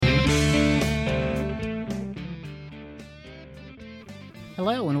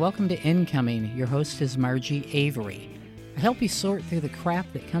Hello and welcome to Incoming. Your host is Margie Avery. I help you sort through the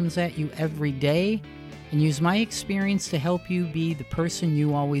crap that comes at you every day and use my experience to help you be the person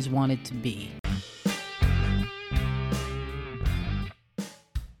you always wanted to be.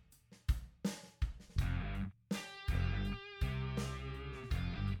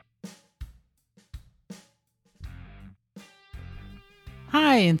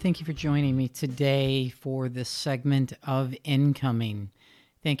 Hi, and thank you for joining me today for this segment of Incoming.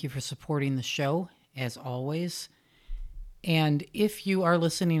 Thank you for supporting the show, as always. And if you are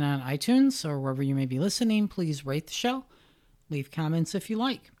listening on iTunes or wherever you may be listening, please rate the show. Leave comments if you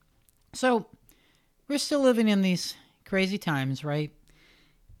like. So, we're still living in these crazy times, right?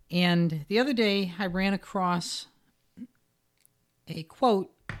 And the other day, I ran across a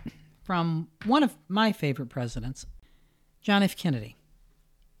quote from one of my favorite presidents, John F. Kennedy.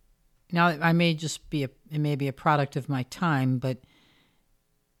 Now, I may just be it may be a product of my time, but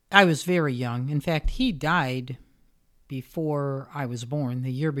I was very young. In fact, he died before I was born,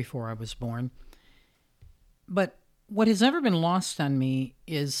 the year before I was born. But what has never been lost on me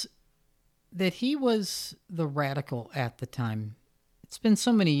is that he was the radical at the time. It's been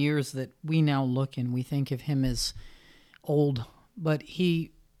so many years that we now look and we think of him as old, but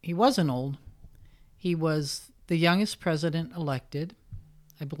he wasn't old. He was the youngest president elected.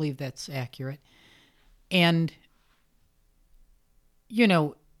 I believe that's accurate. And, you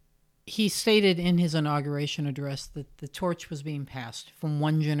know, he stated in his inauguration address that the torch was being passed from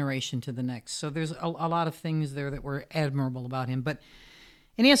one generation to the next. So there's a lot of things there that were admirable about him. And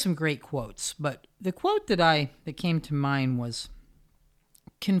he has some great quotes. But the quote that came to mind was,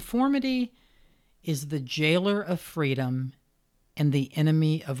 "Conformity is the jailer of freedom and the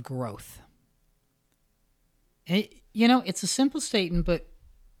enemy of growth." And it's a simple statement, but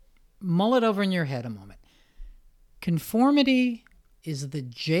mull it over in your head a moment. Conformity is the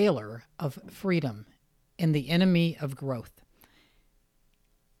jailer of freedom and the enemy of growth.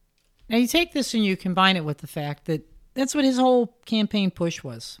 Now you take this and you combine it with the fact that that's what his whole campaign push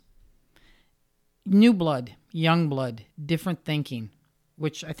was. New blood, young blood, different thinking,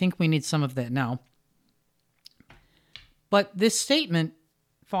 which I think we need some of that now. But this statement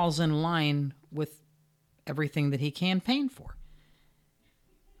falls in line with everything that he campaigned for.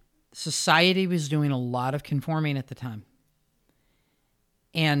 Society was doing a lot of conforming at the time.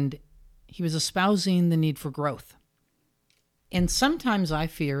 And he was espousing the need for growth. And sometimes I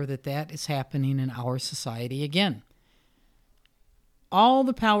fear that is happening in our society again. All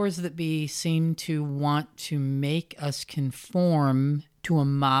the powers that be seem to want to make us conform to a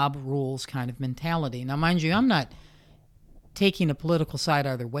mob rules kind of mentality. Now, mind you, I'm not taking a political side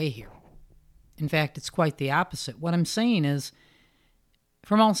either way here. In fact, it's quite the opposite. What I'm saying is,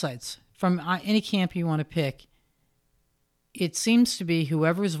 from all sides, from any camp you want to pick, it seems to be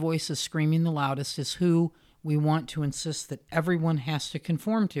whoever's voice is screaming the loudest is who we want to insist that everyone has to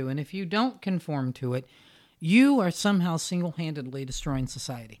conform to. And if you don't conform to it, you are somehow single-handedly destroying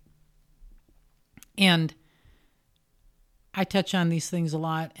society. And I touch on these things a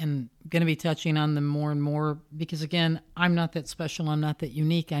lot, and I'm going to be touching on them more and more because, again, I'm not that special. I'm not that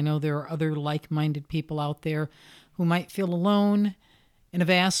unique. I know there are other like-minded people out there who might feel alone in a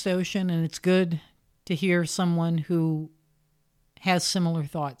vast ocean, and it's good to hear someone who has similar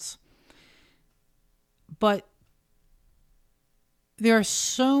thoughts. But there's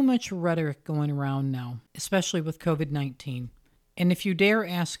so much rhetoric going around now, especially with COVID-19. And if you dare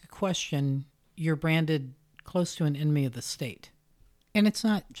ask a question, you're branded close to an enemy of the state. And it's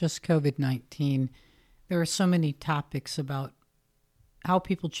not just COVID-19. There are so many topics about how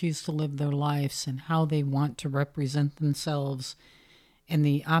people choose to live their lives and how they want to represent themselves and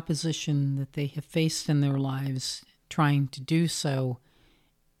the opposition that they have faced in their lives trying to do so,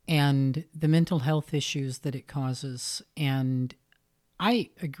 and the mental health issues that it causes. And I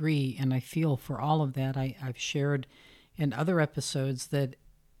agree, and I feel for all of that. I've shared in other episodes that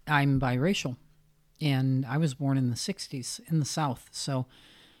I'm biracial, and I was born in the 60s in the South, so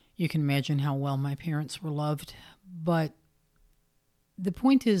you can imagine how well my parents were loved. But the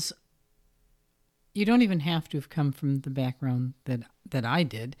point is, you don't even have to have come from the background that I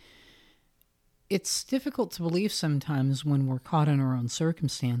did. It's difficult to believe sometimes when we're caught in our own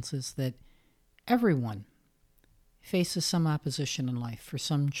circumstances that everyone faces some opposition in life for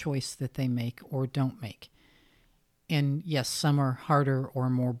some choice that they make or don't make. And yes, some are harder or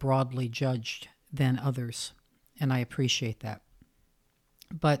more broadly judged than others, and I appreciate that.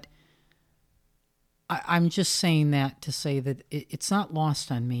 But I'm just saying that to say that it's not lost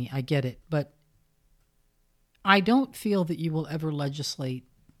on me. I get it, but I don't feel that you will ever legislate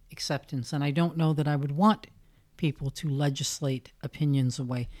acceptance, and I don't know that I would want people to legislate opinions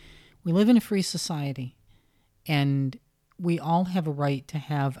away. We live in a free society, and we all have a right to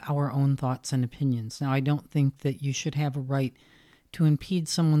have our own thoughts and opinions. Now, I don't think that you should have a right to impede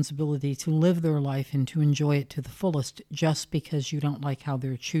someone's ability to live their life and to enjoy it to the fullest just because you don't like how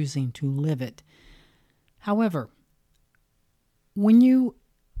they're choosing to live it. However, when you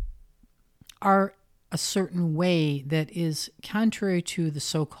are a certain way that is contrary to the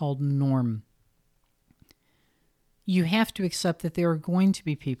so-called norm, you have to accept that there are going to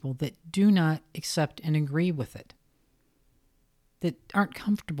be people that do not accept and agree with it, that aren't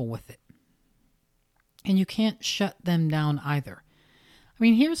comfortable with it. And you can't shut them down either. I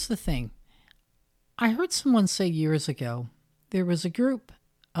mean, here's the thing. I heard someone say years ago, there was a group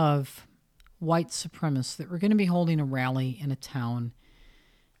of white supremacists that were going to be holding a rally in a town,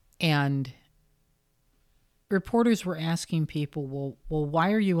 and reporters were asking people, well,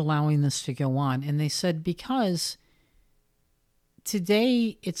 why are you allowing this to go on? And they said, because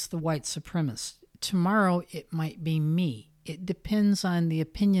today it's the white supremacist. Tomorrow it might be me. It depends on the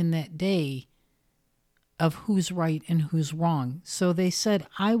opinion that day of who's right and who's wrong. So they said,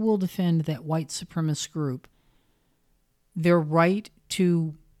 I will defend that white supremacist group, their right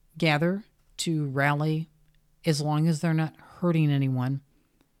to gather, to rally, as long as they're not hurting anyone,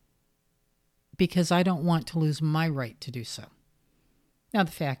 because I don't want to lose my right to do so. Now,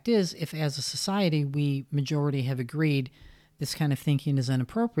 the fact is, if as a society we majority have agreed this kind of thinking is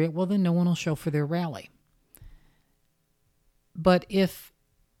inappropriate, well, then no one will show for their rally. But if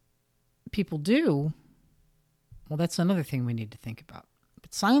people do, well, that's another thing we need to think about.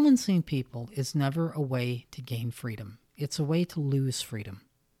 But silencing people is never a way to gain freedom. It's a way to lose freedom.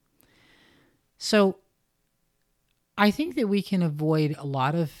 So I think that we can avoid a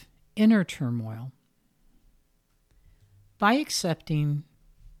lot of inner turmoil by accepting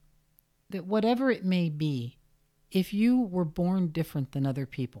that whatever it may be, if you were born different than other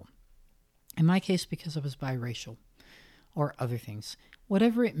people, in my case because I was biracial or other things,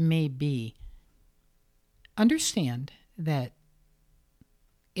 whatever it may be, understand that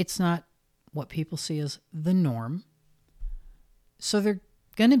it's not what people see as the norm. So they're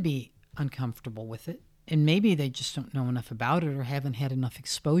going to be uncomfortable with it. And maybe they just don't know enough about it or haven't had enough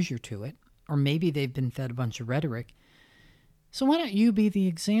exposure to it. Or maybe they've been fed a bunch of rhetoric. So why don't you be the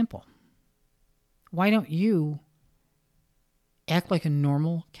example? Why don't you act like a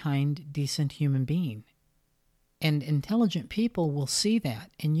normal, kind, decent human being? And intelligent people will see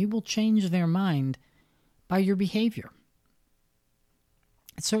that, and you will change their mind by your behavior.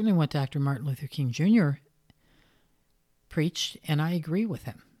 It's certainly what Dr. Martin Luther King Jr. preached, and I agree with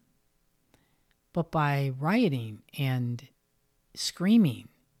him. But by rioting and screaming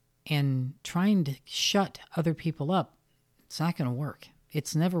and trying to shut other people up, it's not going to work.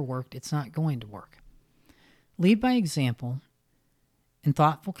 It's never worked. It's not going to work. Lead by example, and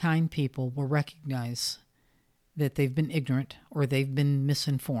thoughtful, kind people will recognize that they've been ignorant or they've been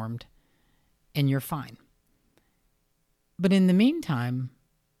misinformed, and you're fine. But in the meantime,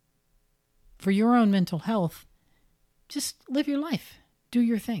 for your own mental health, just live your life. Do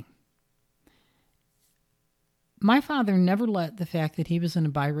your thing. My father never let the fact that he was in a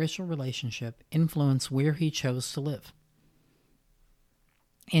biracial relationship influence where he chose to live.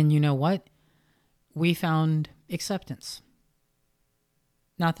 And you know what? We found acceptance.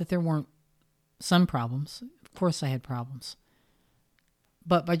 Not that there weren't some problems. Of course I had problems.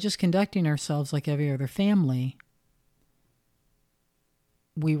 But by just conducting ourselves like every other family,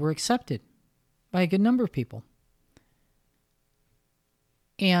 we were accepted by a good number of people.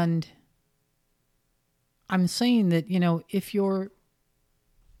 And I'm saying that, if you're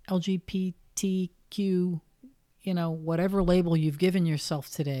LGBTQ, whatever label you've given yourself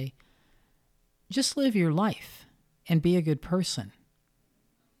today, just live your life and be a good person.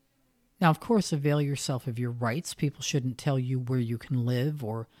 Now, of course, avail yourself of your rights. People shouldn't tell you where you can live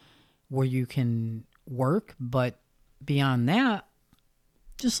or where you can work, but beyond that,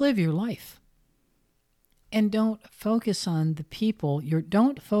 just live your life. And don't focus on the people.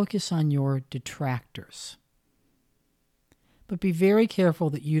 Don't focus on your detractors. But be very careful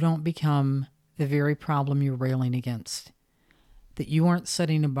that you don't become the very problem you're railing against. That you aren't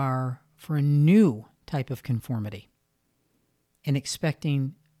setting a bar for a new type of conformity and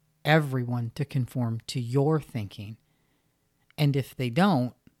expecting everyone to conform to your thinking. And if they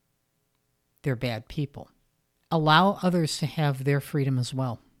don't, they're bad people. Allow others to have their freedom as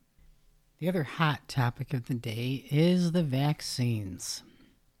well. The other hot topic of the day is the vaccines.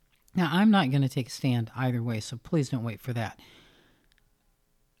 Now, I'm not going to take a stand either way, so please don't wait for that.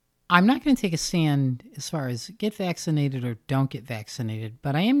 I'm not going to take a stand as far as get vaccinated or don't get vaccinated,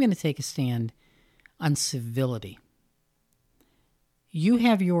 but I am going to take a stand on civility. You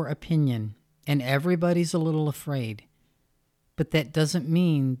have your opinion, and everybody's a little afraid, but that doesn't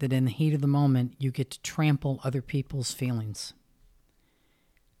mean that in the heat of the moment you get to trample other people's feelings.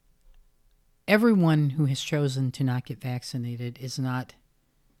 Everyone who has chosen to not get vaccinated is not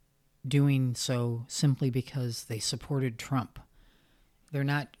doing so simply because they supported Trump. They're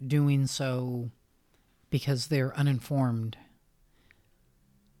not doing so because they're uninformed.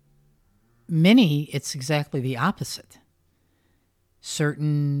 Many, it's exactly the opposite.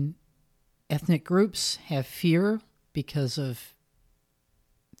 Certain ethnic groups have fear because of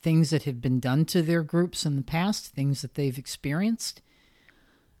things that have been done to their groups in the past, things that they've experienced.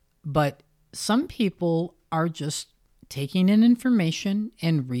 But some people are just taking in information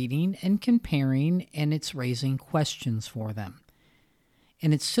and reading and comparing, and it's raising questions for them.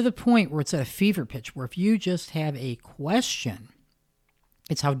 And it's to the point where it's at a fever pitch, where if you just have a question,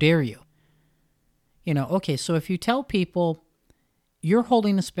 it's how dare you? Okay, so if you tell people you're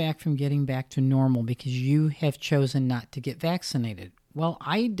holding us back from getting back to normal because you have chosen not to get vaccinated. Well,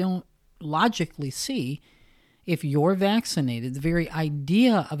 I don't logically see, if you're vaccinated, the very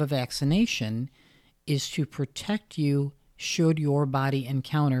idea of a vaccination is to protect you should your body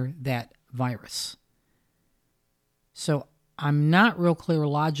encounter that virus. So I'm not real clear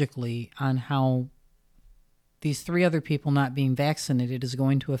logically on how these three other people not being vaccinated is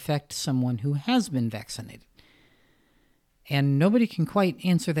going to affect someone who has been vaccinated. And nobody can quite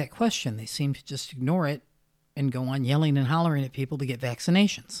answer that question. They seem to just ignore it and go on yelling and hollering at people to get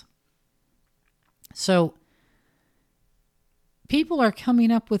vaccinations. So people are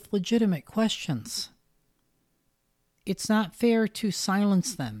coming up with legitimate questions. It's not fair to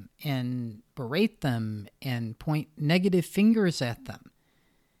silence them and berate them and point negative fingers at them.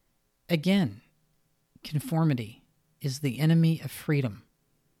 Again, conformity is the enemy of freedom.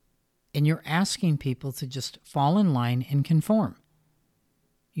 And you're asking people to just fall in line and conform.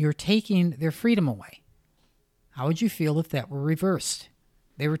 You're taking their freedom away. How would you feel if that were reversed?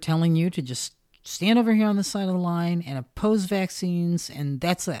 They were telling you to just stand over here on the side of the line and oppose vaccines, and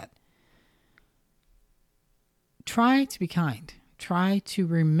that's that. Try to be kind. Try to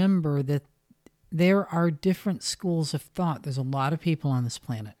remember that there are different schools of thought. There's a lot of people on this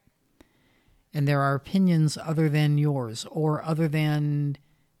planet. And there are opinions other than yours, or other than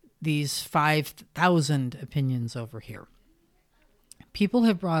these 5,000 opinions over here. People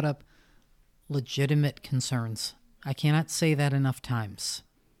have brought up legitimate concerns. I cannot say that enough times.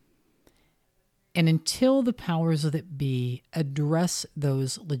 And until the powers that be address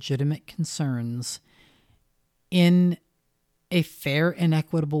those legitimate concerns in a fair and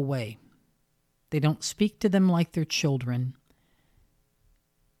equitable way, they don't speak to them like they're children,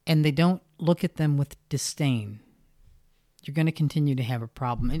 and they don't look at them with disdain, you're going to continue to have a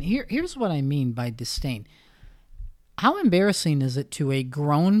problem. And here's what I mean by disdain. How embarrassing is it to a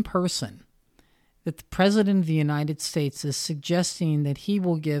grown person that the President of the United States is suggesting that he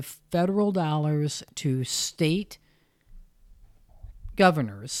will give federal dollars to state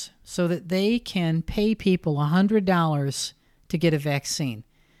governors so that they can pay people $100 to get a vaccine?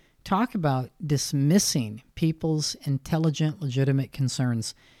 Talk about dismissing people's intelligent, legitimate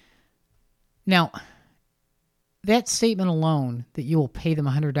concerns. Now, that statement alone, that you will pay them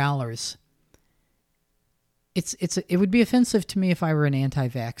 $100, it would be offensive to me if I were an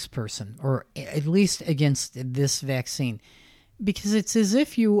anti-vax person, or at least against this vaccine, because it's as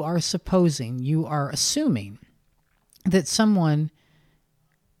if you are assuming that someone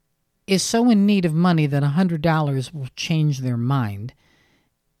is so in need of money that $100 will change their mind.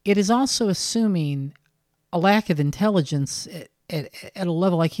 It is also assuming a lack of intelligence at a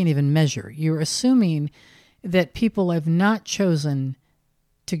level I can't even measure. You're assuming that people have not chosen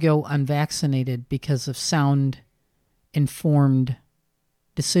to go unvaccinated because of sound, informed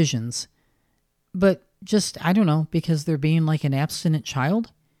decisions, but just, I don't know, because they're being like an abstinent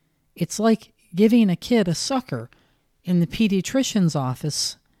child. It's like giving a kid a sucker in the pediatrician's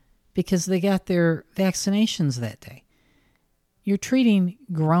office because they got their vaccinations that day. You're treating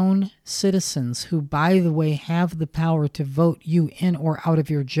grown citizens who, by the way, have the power to vote you in or out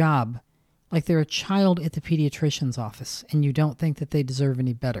of your job like they're a child at the pediatrician's office, and you don't think that they deserve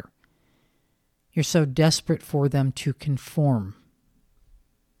any better. You're so desperate for them to conform.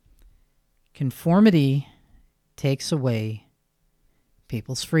 Conformity takes away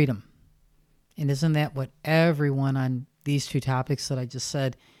people's freedom. And isn't that what everyone on these two topics that I just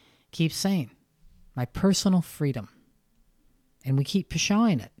said keeps saying? My personal freedom. And we keep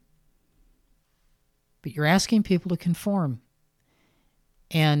pshawing it. But you're asking people to conform.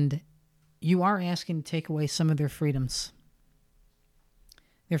 And you are asking to take away some of their freedoms.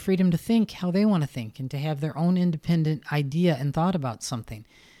 their freedom to think how they want to think and to have their own independent idea and thought about something,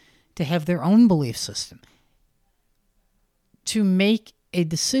 to have their own belief system, to make a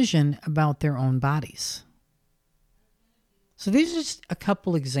decision about their own bodies. So these are just a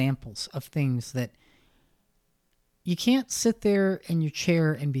couple examples of things that you can't sit there in your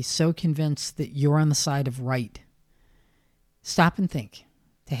chair and be so convinced that you're on the side of right. Stop and think.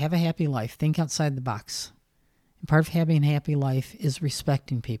 To have a happy life, think outside the box. And part of having a happy life is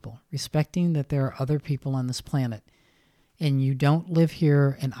respecting people, respecting that there are other people on this planet, and you don't live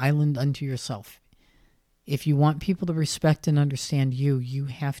here an island unto yourself. If you want people to respect and understand you, you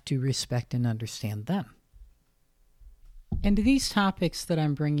have to respect and understand them. And these topics that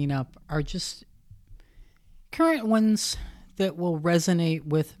I'm bringing up are just current ones that will resonate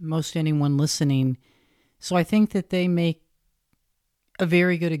with most anyone listening. So I think that they make a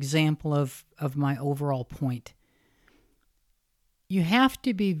very good example of my overall point. You have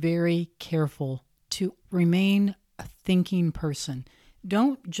to be very careful to remain a thinking person.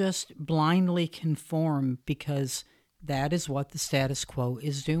 Don't just blindly conform because that is what the status quo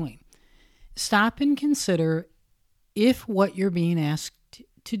is doing. Stop and consider if what you're being asked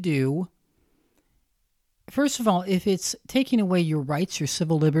to do, first of all, if it's taking away your rights, your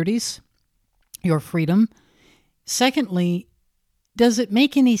civil liberties, your freedom. Secondly, does it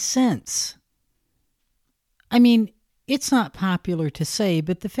make any sense? I mean, it's not popular to say,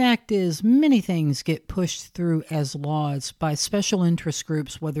 but the fact is many things get pushed through as laws by special interest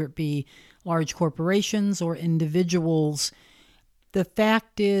groups, whether it be large corporations or individuals. The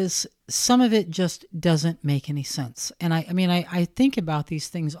fact is some of it just doesn't make any sense. And I think about these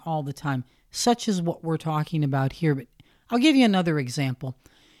things all the time, such as what we're talking about here. But I'll give you another example.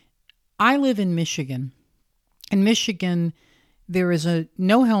 I live in Michigan. In Michigan, there is a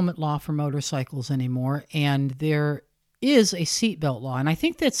no helmet law for motorcycles anymore, and there is a seatbelt law. And I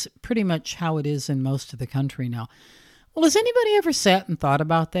think that's pretty much how it is in most of the country now. Well, has anybody ever sat and thought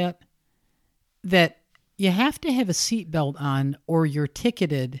about that? That you have to have a seatbelt on or you're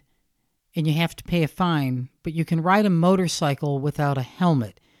ticketed and you have to pay a fine, but you can ride a motorcycle without a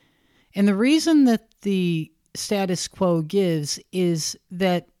helmet. And the reason that the status quo gives is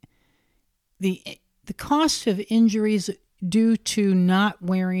that the cost of injuries due to not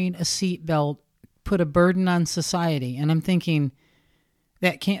wearing a seatbelt put a burden on society. And I'm thinking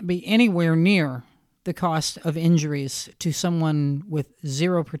that can't be anywhere near the cost of injuries to someone with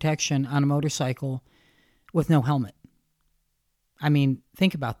zero protection on a motorcycle with no helmet. I mean,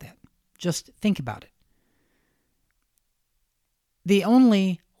 think about that. Just think about it. The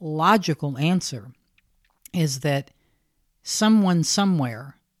only logical answer is that someone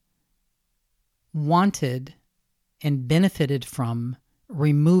somewhere wanted and benefited from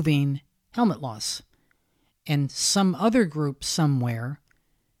removing helmet laws, and some other group somewhere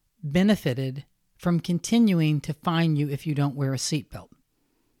benefited from continuing to fine you if you don't wear a seatbelt.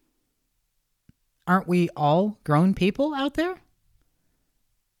 Aren't we all grown people out there?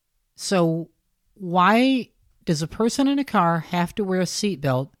 So why does a person in a car have to wear a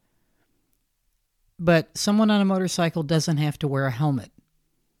seatbelt, but someone on a motorcycle doesn't have to wear a helmet?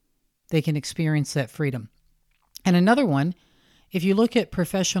 They can experience that freedom. And another one, if you look at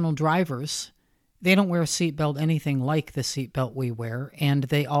professional drivers, they don't wear a seatbelt anything like the seatbelt we wear, and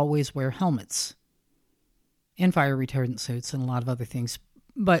they always wear helmets and fire retardant suits and a lot of other things.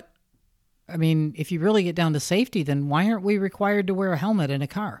 But, I mean, if you really get down to safety, then why aren't we required to wear a helmet in a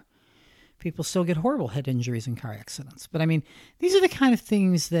car? People still get horrible head injuries in car accidents. But, I mean, these are the kind of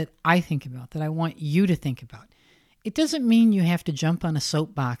things that I think about, that I want you to think about. It doesn't mean you have to jump on a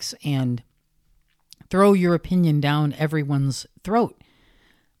soapbox and throw your opinion down everyone's throat.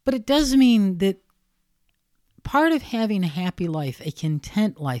 But it does mean that part of having a happy life, a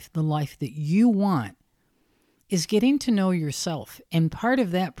content life, the life that you want, is getting to know yourself. And part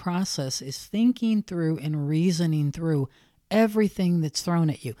of that process is thinking through and reasoning through everything that's thrown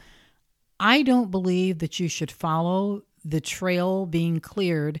at you. I don't believe that you should follow the trail being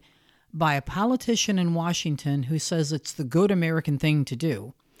cleared by a politician in Washington who says it's the good American thing to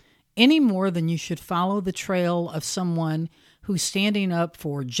do, any more than you should follow the trail of someone who's standing up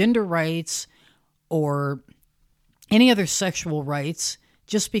for gender rights or any other sexual rights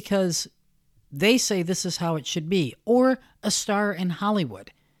just because they say this is how it should be, or a star in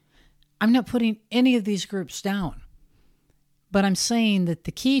Hollywood. I'm not putting any of these groups down, but I'm saying that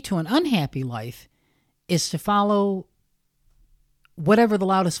the key to an unhappy life is to follow whatever the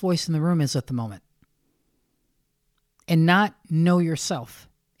loudest voice in the room is at the moment, and not know yourself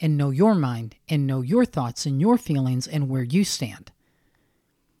and know your mind and know your thoughts and your feelings and where you stand.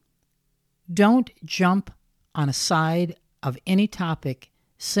 Don't jump on a side of any topic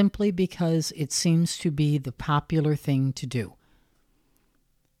simply because it seems to be the popular thing to do.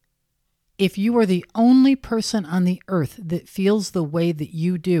 If you are the only person on the earth that feels the way that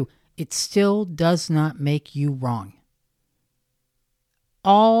you do, it still does not make you wrong.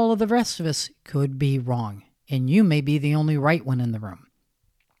 All of the rest of us could be wrong, and you may be the only right one in the room.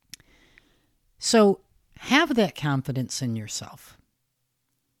 So have that confidence in yourself.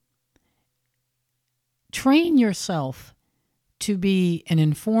 Train yourself to be an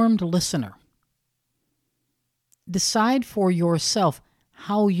informed listener. Decide for yourself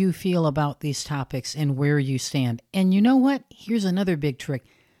how you feel about these topics and where you stand. And you know what? Here's another big trick.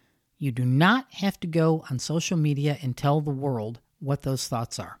 You do not have to go on social media and tell the world what those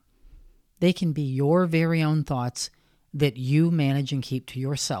thoughts are. They can be your very own thoughts that you manage and keep to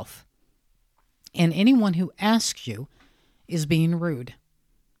yourself. And anyone who asks you is being rude.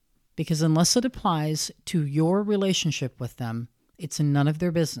 Because unless it applies to your relationship with them, it's none of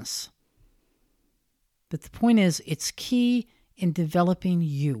their business. But the point is, it's key in developing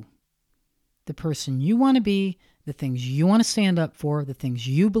you, the person you want to be, the things you want to stand up for, the things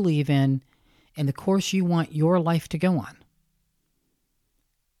you believe in, and the course you want your life to go on.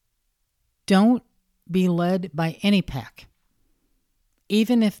 Don't be led by any pack.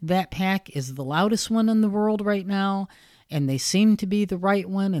 Even if that pack is the loudest one in the world right now, and they seem to be the right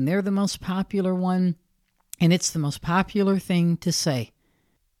one, and they're the most popular one, and it's the most popular thing to say.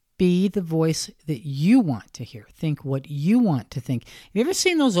 Be the voice that you want to hear. Think what you want to think. Have you ever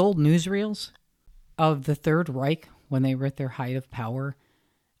seen those old newsreels of the Third Reich when they were at their height of power?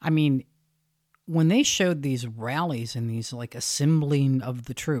 I mean, when they showed these rallies and these like assembling of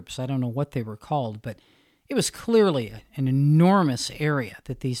the troops, I don't know what they were called, but it was clearly an enormous area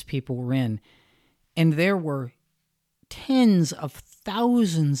that these people were in. And there were tens of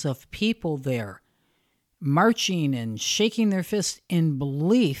thousands of people there marching and shaking their fists in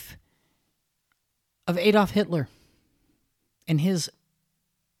belief of Adolf Hitler and his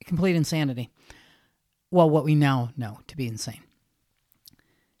complete insanity. Well, what we now know to be insane.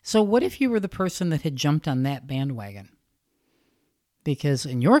 So what if you were the person that had jumped on that bandwagon? Because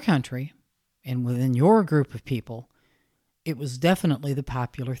in your country and within your group of people, it was definitely the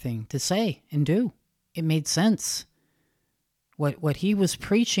popular thing to say and do. It made sense. What he was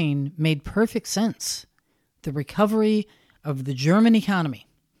preaching made perfect sense. The recovery of the German economy.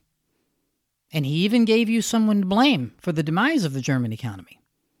 And he even gave you someone to blame for the demise of the German economy.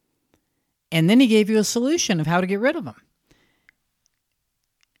 And then he gave you a solution of how to get rid of them.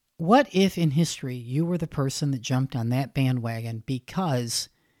 What if in history you were the person that jumped on that bandwagon because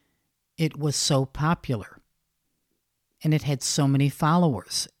it was so popular and it had so many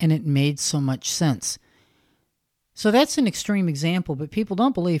followers and it made so much sense? So that's an extreme example, but people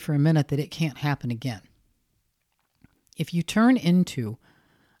don't believe for a minute that it can't happen again. If you turn into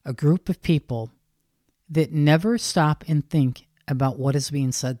a group of people that never stop and think about what is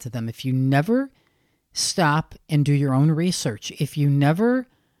being said to them, if you never stop and do your own research, if you never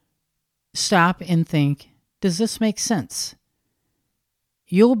stop and think, does this make sense?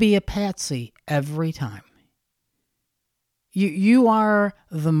 You'll be a patsy every time. You are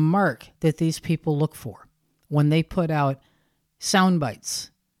the mark that these people look for when they put out sound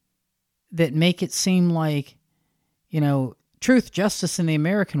bites that make it seem like, truth, justice, and the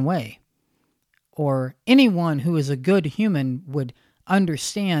American way. Or anyone who is a good human would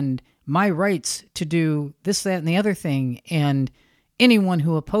understand my rights to do this, that, and the other thing. And anyone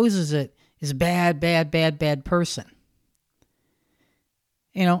who opposes it is a bad person.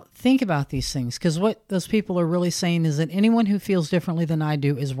 Think about these things, because what those people are really saying is that anyone who feels differently than I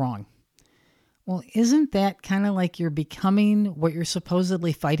do is wrong. Well, isn't that kind of like you're becoming what you're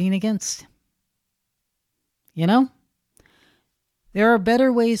supposedly fighting against? There are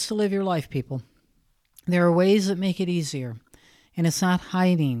better ways to live your life, people. There are ways that make it easier. And it's not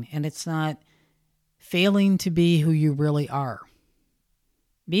hiding, and it's not failing to be who you really are.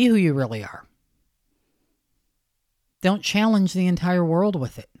 Be who you really are. Don't challenge the entire world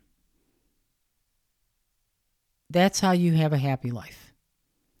with it. That's how you have a happy life.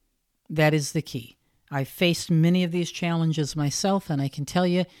 That is the key. I've faced many of these challenges myself, and I can tell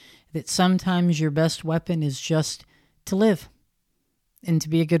you that sometimes your best weapon is just to live and to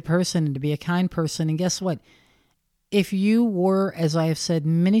be a good person and to be a kind person. And guess what? If you were, as I have said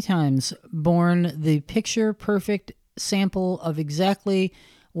many times, born the picture-perfect sample of exactly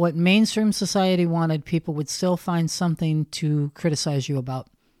what mainstream society wanted, people would still find something to criticize you about.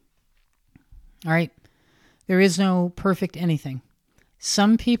 All right? There is no perfect anything.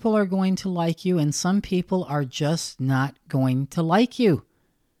 Some people are going to like you, and some people are just not going to like you.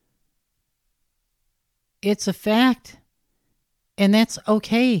 It's a fact. And that's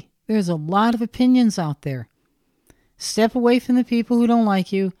okay. There's a lot of opinions out there. Step away from the people who don't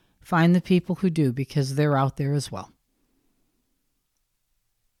like you. Find the people who do, because they're out there as well.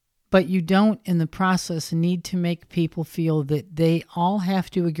 But you don't, in the process, need to make people feel that they all have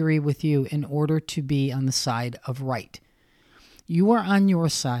to agree with you in order to be on the side of right. You are on your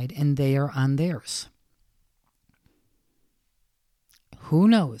side and they are on theirs. Who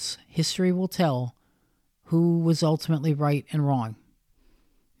knows? History will tell who was ultimately right and wrong.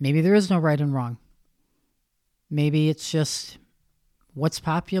 Maybe there is no right and wrong. Maybe it's just what's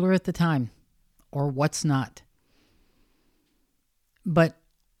popular at the time or what's not. But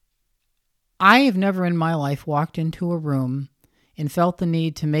I have never in my life walked into a room and felt the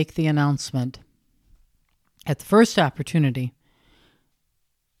need to make the announcement at the first opportunity,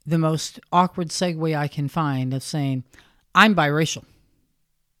 the most awkward segue I can find, of saying, I'm biracial.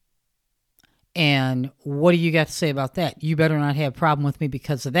 And what do you got to say about that? You better not have a problem with me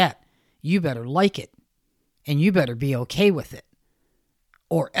because of that. You better like it. And you better be okay with it.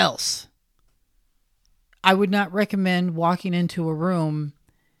 Or else. I would not recommend walking into a room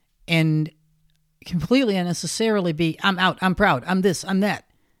and completely unnecessarily be, I'm out, I'm proud, I'm this, I'm that.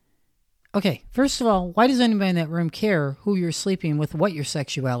 Okay, first of all, why does anybody in that room care who you're sleeping with, what your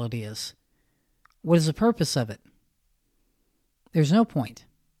sexuality is? What is the purpose of it? There's no point.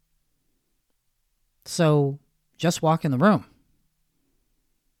 So, just walk in the room.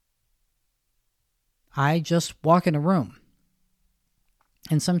 I just walk in a room.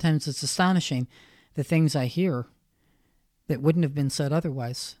 And sometimes it's astonishing the things I hear that wouldn't have been said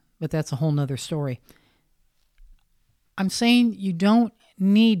otherwise. But that's a whole nother story. I'm saying you don't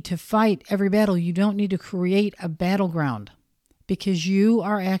need to fight every battle. You don't need to create a battleground, because you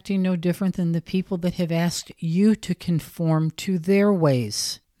are acting no different than the people that have asked you to conform to their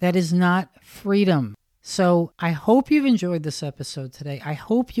ways. That is not freedom. So I hope you've enjoyed this episode today. I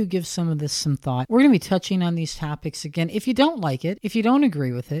hope you give some of this some thought. We're going to be touching on these topics again. If you don't like it, if you don't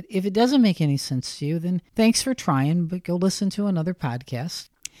agree with it, if it doesn't make any sense to you, then thanks for trying, but go listen to another podcast.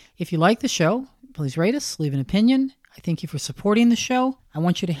 If you like the show, please rate us, leave an opinion. I thank you for supporting the show. I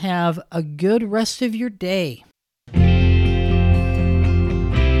want you to have a good rest of your day.